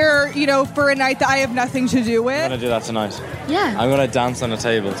be here, for a night that I have nothing to do with. I'm going to do that tonight. Yeah. I'm going to dance on a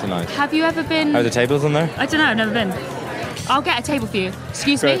table tonight. Have you ever been... Are the tables in there? I don't know, I've never been. I'll get a table for you.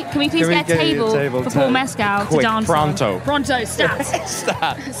 Excuse me, can we please get a table for Paul Mescal to dance pronto. on? Pronto, stat.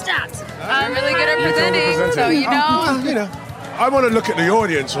 Stat. I'm really good at presenting, so I want to look at the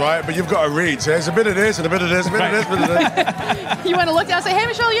audience, right? But you've got to read. So there's a bit of this and a bit of this, a bit of this, a bit of this. You want to look down and say, hey,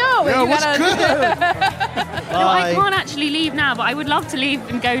 Michelle Yeoh. Yeah, what's good? No, I can't actually leave now, but I would love to leave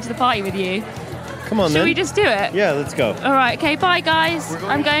and go to the party with you. Come on, Should we just do it? Yeah, let's go. All right, okay, bye, guys.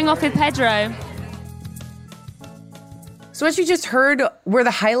 I'm going off with Pedro. So what you just heard were the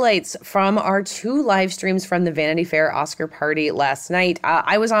highlights from our 2 live streams from the Vanity Fair Oscar party last night.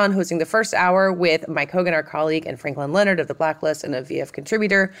 I was on hosting the first hour with Mike Hogan, our colleague, and Franklin Leonard of The Blacklist and a VF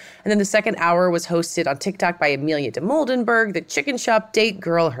contributor. And then the second hour was hosted on TikTok by Amelia de Moldenberg, the chicken shop date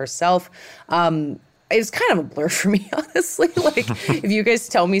girl herself. It was kind of a blur for me, honestly. Like, if you guys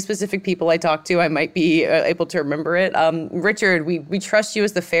tell me specific people I talked to, I might be able to remember it. Richard, we trust you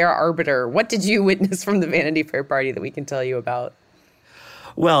as the fair arbiter. What did you witness from the Vanity Fair party that we can tell you about?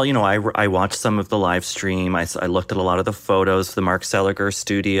 Well, I watched some of the live stream. I looked at a lot of the photos of the Mark Seliger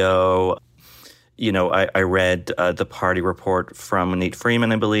studio. I read the party report from Nate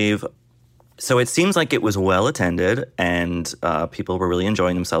Freeman, I believe. So it seems like it was well attended and people were really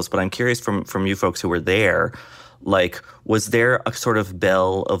enjoying themselves. But I'm curious from you folks who were there, like, was there a sort of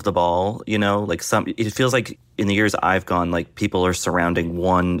belle of the ball? It feels like in the years I've gone, like, people are surrounding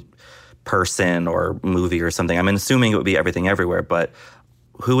one person or movie or something. I'm assuming it would be Everything Everywhere, but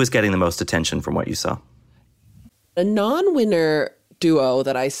who was getting the most attention from what you saw? A non-winner duo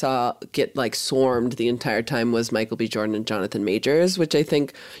that I saw get swarmed the entire time was Michael B. Jordan and Jonathan Majors, which I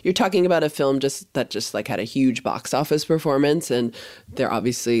think you're talking about a film that had a huge box office performance, and they're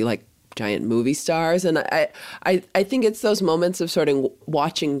obviously giant movie stars. And I think it's those moments of sort of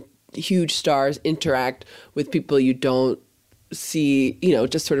watching huge stars interact with people you don't see,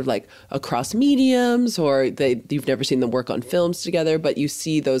 just sort of across mediums, or you've never seen them work on films together, but you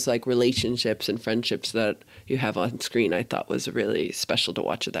see those relationships and friendships that you have on screen. I thought was really special to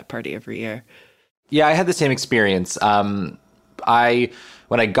watch at that party every year. Yeah, I had the same experience. When I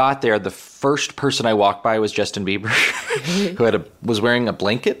got there, the first person I walked by was Justin Bieber, who was wearing a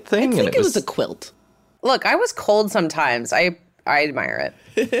blanket thing. I think it was a quilt. Look, I was cold sometimes. I admire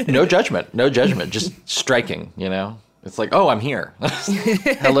it. No judgment, just striking, It's like, oh, I'm here.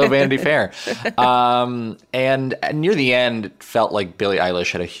 Hello, Vanity Fair. And near the end, it felt like Billie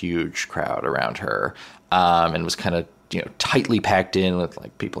Eilish had a huge crowd around her and was kind of, tightly packed in with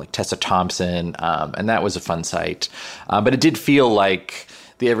people like Tessa Thompson. And that was a fun sight. But it did feel like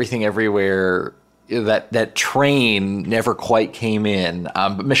the Everything Everywhere, that train never quite came in.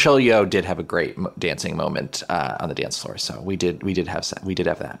 But Michelle Yeoh did have a great dancing moment on the dance floor. So we did have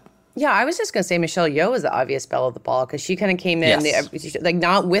that. Yeah, I was just going to say Michelle Yeoh was the obvious belle of the ball because she kind of came in,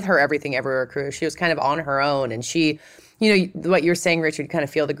 not with her Everything Everywhere crew. She was kind of on her own. And she, what you're saying, Richard, kind of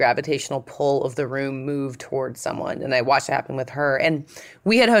feel the gravitational pull of the room move towards someone. And I watched it happen with her. And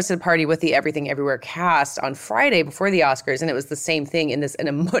we had hosted a party with the Everything Everywhere cast on Friday before the Oscars. And it was the same thing in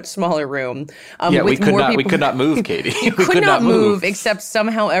a much smaller room. We could not move, Katie. we could not move, except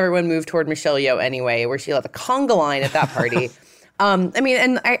somehow everyone moved toward Michelle Yeoh anyway, where she led the conga line at that party.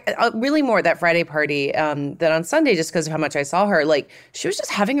 I really more at that Friday party than on Sunday, just because of how much I saw her. She was just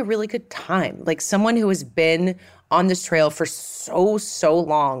having a really good time. Someone who has been on this trail for so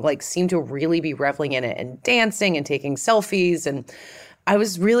long, seemed to really be reveling in it and dancing and taking selfies. And I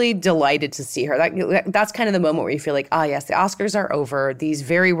was really delighted to see her. That's kind of the moment where you feel like, yes, the Oscars are over. These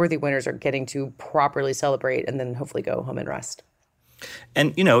very worthy winners are getting to properly celebrate and then hopefully go home and rest.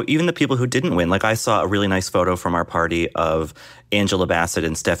 And, even the people who didn't win, I saw a really nice photo from our party of Angela Bassett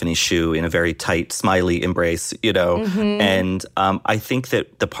and Stephanie Hsu in a very tight, smiley embrace, Mm-hmm. And I think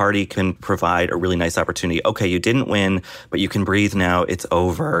that the party can provide a really nice opportunity. Okay, you didn't win, but you can breathe now. It's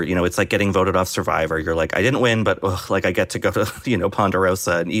over. It's like getting voted off Survivor. You're like, I didn't win, but I get to go to,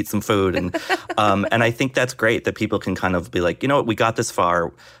 Ponderosa and eat some food. And and I think that's great that people can kind of be like, what, we got this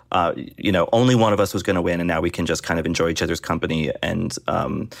far. Only one of us was going to win, and now we can just kind of enjoy each other's company. And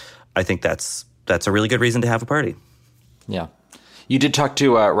I think that's a really good reason to have a party. Yeah. You did talk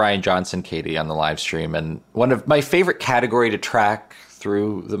to Rian Johnson, Katie, on the live stream, and one of my favorite category to track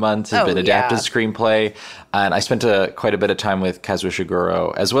through the month has been adapted screenplay. And I spent quite a bit of time with Kazuo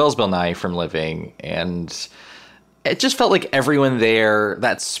Ishiguro, as well as Bill Nighy from Living, and it just felt like everyone there,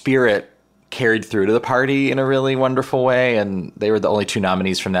 that spirit carried through to the party in a really wonderful way. And they were the only 2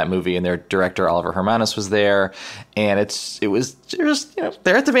 nominees from that movie, and their director Oliver Hermanos was there. And it was just,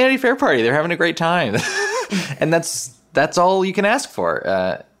 they're at the Vanity Fair party. They're having a great time. And that's all you can ask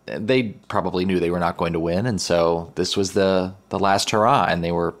for. They probably knew they were not going to win. And so this was the last hurrah, and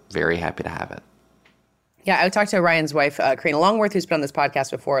they were very happy to have it. Yeah, I talked to Ryan's wife, Karina Longworth, who's been on this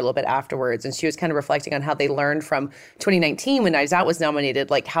podcast before, a little bit afterwards, and she was kind of reflecting on how they learned from 2019 when Knives Out was nominated,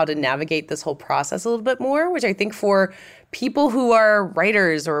 how to navigate this whole process a little bit more, which I think for people who are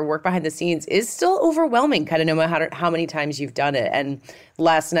writers or work behind the scenes is still overwhelming, kind of no matter how many times you've done it. And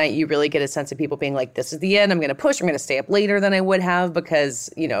last night, you really get a sense of people being like, this is the end. I'm going to push. I'm going to stay up later than I would have because,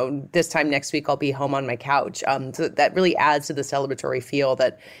 this time next week, I'll be home on my couch. So that really adds to the celebratory feel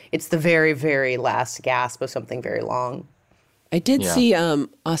that it's the very, very last gasp of something very long. I did see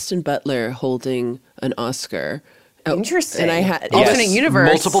Austin Butler holding an Oscar. Interesting. And I had alternate universe.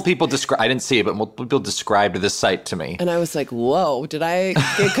 Multiple people I didn't see it, but multiple people described this site to me. And I was like, whoa, did I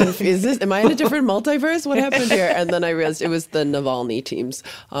get confused? Am I in a different multiverse? What happened here? And then I realized it was the Navalny team's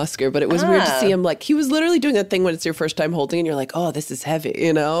Oscar. But it was weird to see him, like, he was literally doing that thing when it's your first time holding and you're like, oh, this is heavy,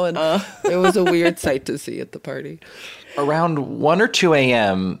 you know? And it was a weird sight to see at the party. Around 1 or 2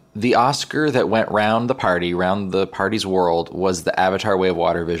 a.m., the Oscar that went round the party's world, was the Avatar Way of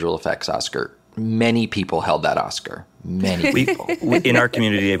Water visual effects Oscar. Many people held that Oscar. Many people. In our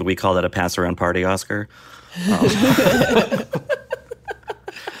community, David, we call that a pass-around party Oscar.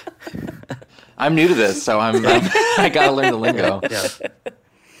 I'm new to this, so I got to learn the lingo. Yeah.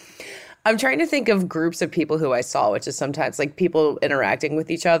 I'm trying to think of groups of people who I saw, which is sometimes like people interacting with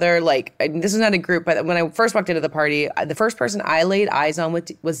each other. Like, this is not a group, but when I first walked into the party, the first person I laid eyes on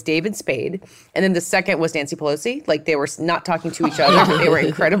was David Spade. And then the second was Nancy Pelosi. Like, they were not talking to each other. They were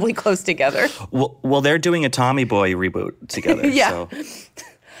incredibly close together. Well, they're doing a Tommy Boy reboot together. Yeah. So.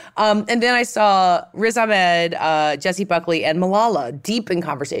 And then I saw Riz Ahmed, Jessie Buckley, and Malala deep in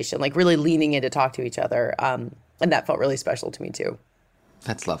conversation, like really leaning in to talk to each other. And that felt really special to me, too.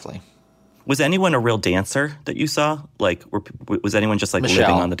 That's lovely. Was anyone a real dancer that you saw? Like, was anyone just like Michelle.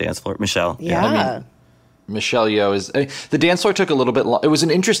 living on the dance floor? Michelle. Yeah. I mean, Michelle Yeoh is... the dance floor took a little bit long. It was an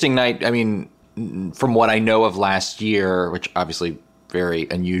interesting night. I mean, from what I know of last year, which obviously very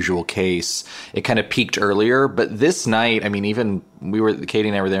unusual case, it kind of peaked earlier. But this night, I mean, even Katie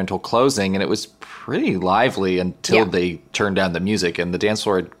and I were there until closing, and it was pretty lively until they turned down the music. And the dance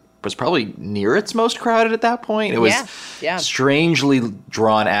floor was probably near its most crowded at that point. It was strangely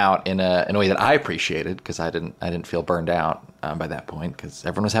drawn out in a way that I appreciated, because I didn't feel burned out by that point, because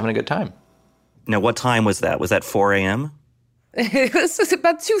everyone was having a good time. Now, what time was that? Was that 4 a.m.? It was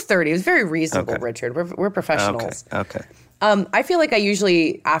about 2:30. It was very reasonable, Richard. We're professionals. Okay. I feel like I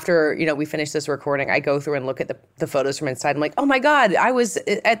usually, after we finish this recording, I go through and look at the photos from inside. I'm like, oh my God, I was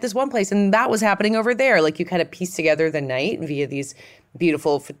at this one place and that was happening over there. Like, you kind of piece together the night via these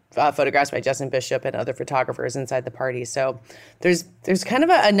beautiful photographs by Justin Bishop and other photographers inside the party. So there's kind of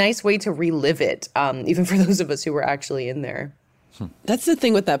a nice way to relive it, even for those of us who were actually in there. That's the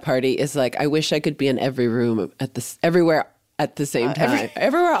thing with that party, is like, I wish I could be in every room everywhere at the same time.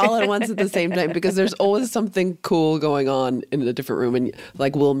 Everywhere all at once at the same time, because there's always something cool going on in a different room. And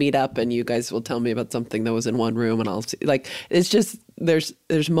like, we'll meet up and you guys will tell me about something that was in one room, and I'll see, like, it's just, there's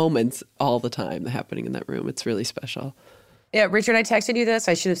moments all the time happening in that room. It's really special. Yeah, Richard, I texted you this.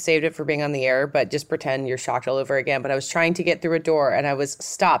 I should have saved it for being on the air, but just pretend you're shocked all over again. But I was trying to get through a door and I was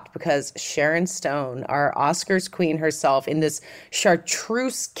stopped because Sharon Stone, our Oscars queen herself, in this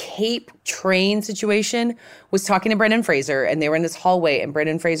chartreuse cape train situation, was talking to Brendan Fraser, and they were in this hallway, and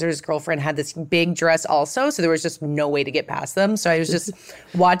Brendan Fraser's girlfriend had this big dress also, so there was just no way to get past them. So I was just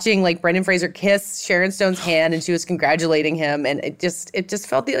watching like Brendan Fraser kiss Sharon Stone's hand, and she was congratulating him, and it just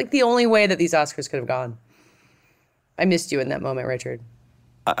felt like the only way that these Oscars could have gone. I missed you in that moment, Richard.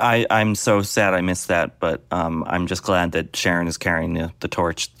 I'm so sad I missed that, but I'm just glad that Sharon is carrying the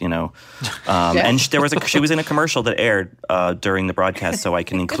torch, And she was in a commercial that aired during the broadcast, so I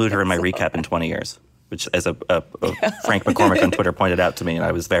can include her in my recap in 20 years, which, as a Frank McCormick on Twitter pointed out to me, and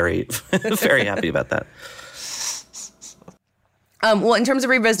I was very, very happy about that. Well, in terms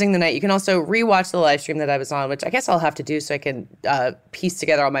of revisiting the night, you can also rewatch the live stream that I was on, which I guess I'll have to do so I can piece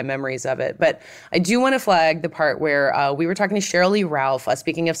together all my memories of it. But I do want to flag the part where we were talking to Sheryl Lee Ralph,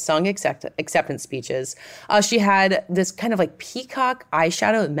 speaking of sung acceptance speeches. She had this kind of like peacock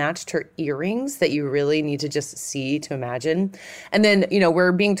eyeshadow that matched her earrings that you really need to just see to imagine. And then,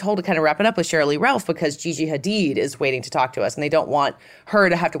 we're being told to kind of wrap it up with Sheryl Lee Ralph because Gigi Hadid is waiting to talk to us, and they don't want her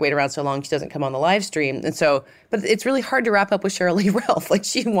to have to wait around so long she doesn't come on the live stream. And so, but it's really hard to wrap up with Sheryl Lee Ralph. Like,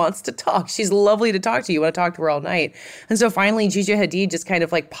 she wants to talk. She's lovely to talk to. You want to talk to her all night. And so finally, Gigi Hadid just kind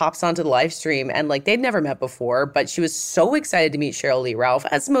of like pops onto the live stream, and like they'd never met before, but she was so excited to meet Sheryl Lee Ralph,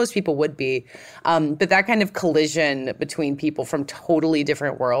 as most people would be. But that kind of collision between people from totally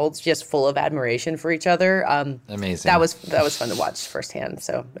different worlds, just full of admiration for each other. Amazing. That was fun to watch firsthand.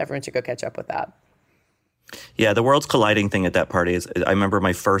 So everyone should go catch up with that. Yeah, the worlds colliding thing at that party is, I remember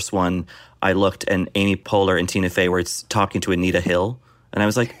my first one, I looked and Amy Poehler and Tina Fey were talking to Anita Hill. And I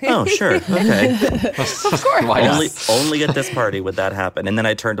was like, oh, sure, okay. Of course. Only at this party would that happen. And then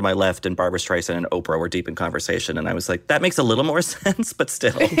I turned to my left and Barbra Streisand and Oprah were deep in conversation. And I was like, that makes a little more sense, but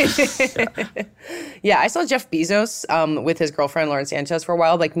still. Yeah, I saw Jeff Bezos with his girlfriend, Lauren Sanchez, for a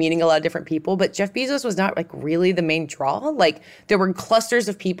while, like meeting a lot of different people. But Jeff Bezos was not like really the main draw. Like, there were clusters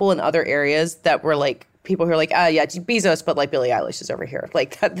of people in other areas that were like, people who are like, yeah, Bezos, but like Billie Eilish is over here.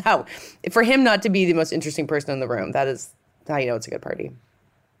 Like that for him not to be the most interesting person in the room, that is Now you know it's a good party.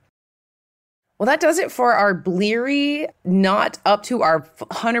 Well, that does it for our bleary, not up to our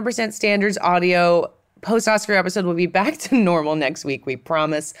 100% standards audio post-Oscar episode. Will be back to normal next week, we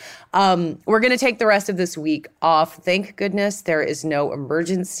promise. We're going to take the rest of this week off. Thank goodness there is no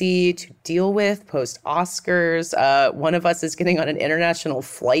emergency to deal with post-Oscars. One of us is getting on an international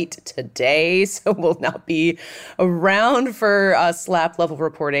flight today, so we'll not be around for slap-level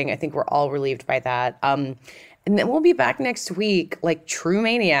reporting. I think we're all relieved by that. And then we'll be back next week like true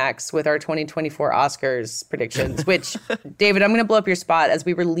maniacs with our 2024 Oscars predictions, which, David, I'm going to blow up your spot. As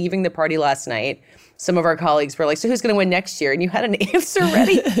we were leaving the party last night, some of our colleagues were like, so who's going to win next year? And you had an answer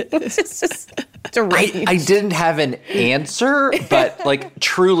ready. It's just deranged. I didn't have an answer, but like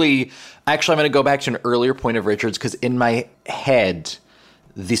truly, actually, I'm going to go back to an earlier point of Richard's because in my head,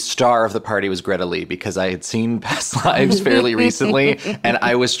 the star of the party was Greta Lee because I had seen Past Lives fairly recently, and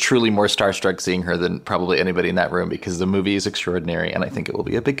I was truly more starstruck seeing her than probably anybody in that room because the movie is extraordinary, and I think it will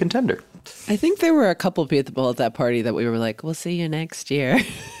be a big contender. I think there were a couple people at that party that we were like, we'll see you next year.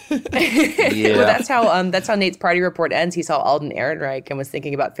 Yeah. Well, that's how Nate's party report ends. He saw Alden Ehrenreich and was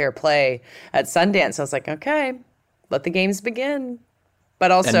thinking about Fair Play at Sundance. I was like, okay, let the games begin.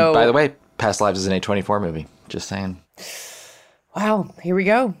 But also, and by the way, Past Lives is an A24 movie. Just saying. Wow, here we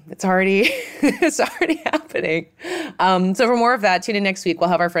go. It's already happening. So for more of that, tune in next week. We'll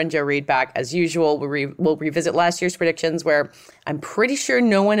have our friend Joe Reed back as usual. We'll revisit last year's predictions where I'm pretty sure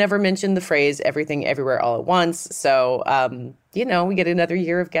no one ever mentioned the phrase everything everywhere all at once. So, we get another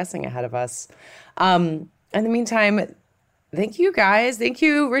year of guessing ahead of us. In the meantime, thank you guys. Thank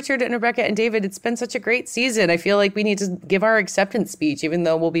you, Richard and Rebecca and David. It's been such a great season. I feel like we need to give our acceptance speech, even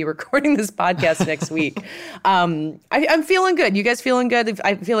though we'll be recording this podcast next week. I'm feeling good. You guys feeling good?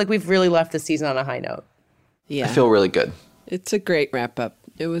 I feel like we've really left the season on a high note. Yeah. I feel really good. It's a great wrap up.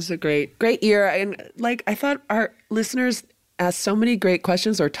 It was a great year. And I thought our listeners asked so many great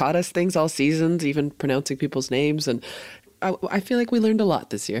questions or taught us things all seasons, even pronouncing people's names. And I feel like we learned a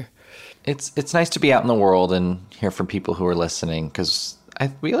lot this year. It's nice to be out in the world and hear from people who are listening because I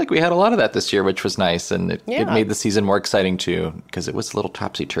feel like we had a lot of that this year, which was nice. And it made the season more exciting, too, because it was a little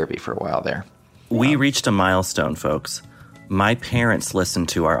topsy-turvy for a while there. We reached a milestone, folks. My parents listened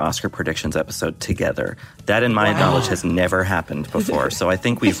to our Oscar predictions episode together. That, in my knowledge, has never happened before. So I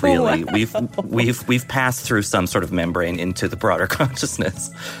think we've really we've passed through some sort of membrane into the broader consciousness.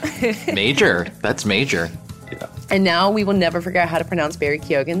 Major. That's major. Yeah. And now we will never forget how to pronounce Barry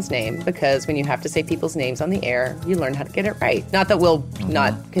Keoghan's name because when you have to say people's names on the air, you learn how to get it right. Not that we'll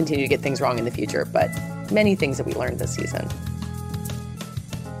not continue to get things wrong in the future, but many things that we learned this season.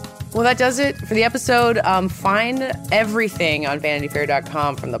 Well, that does it for the episode. Find everything on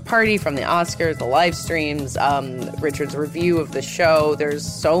VanityFair.com from the party, from the Oscars, the live streams, Richard's review of the show. There's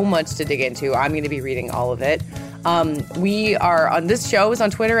so much to dig into. I'm going to be reading all of it. We are on this show is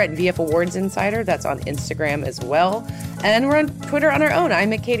on Twitter at VF Awards Insider. That's on Instagram as well. And we're on Twitter on our own.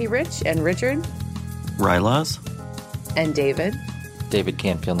 I'm at Katie Rich and Richard. Rylaws. And David. David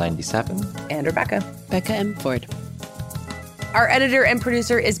Canfield 97. And Rebecca. Becca M. Ford. Our editor and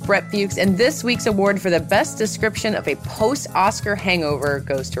producer is Brett Fuchs, and this week's award for the best description of a post-Oscar hangover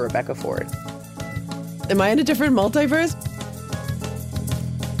goes to Rebecca Ford. Am I in a different multiverse?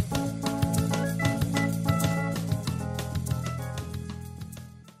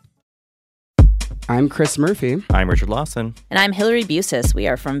 I'm Chris Murphy. I'm Richard Lawson. And I'm Hillary Busis. We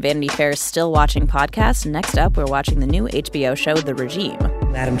are from Vanity Fair's Still Watching podcast. Next up, we're watching the new HBO show, The Regime.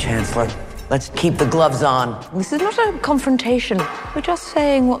 Madam Chancellor, let's keep the gloves on. This is not a confrontation. We're just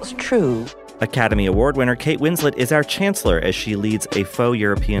saying what's true. Academy Award winner Kate Winslet is our chancellor as she leads a faux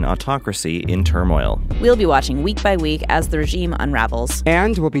European autocracy in turmoil. We'll be watching week by week as the regime unravels.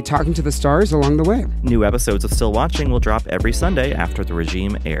 And we'll be talking to the stars along the way. New episodes of Still Watching will drop every Sunday after The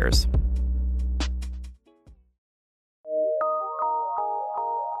Regime airs.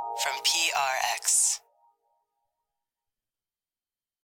 From PRX.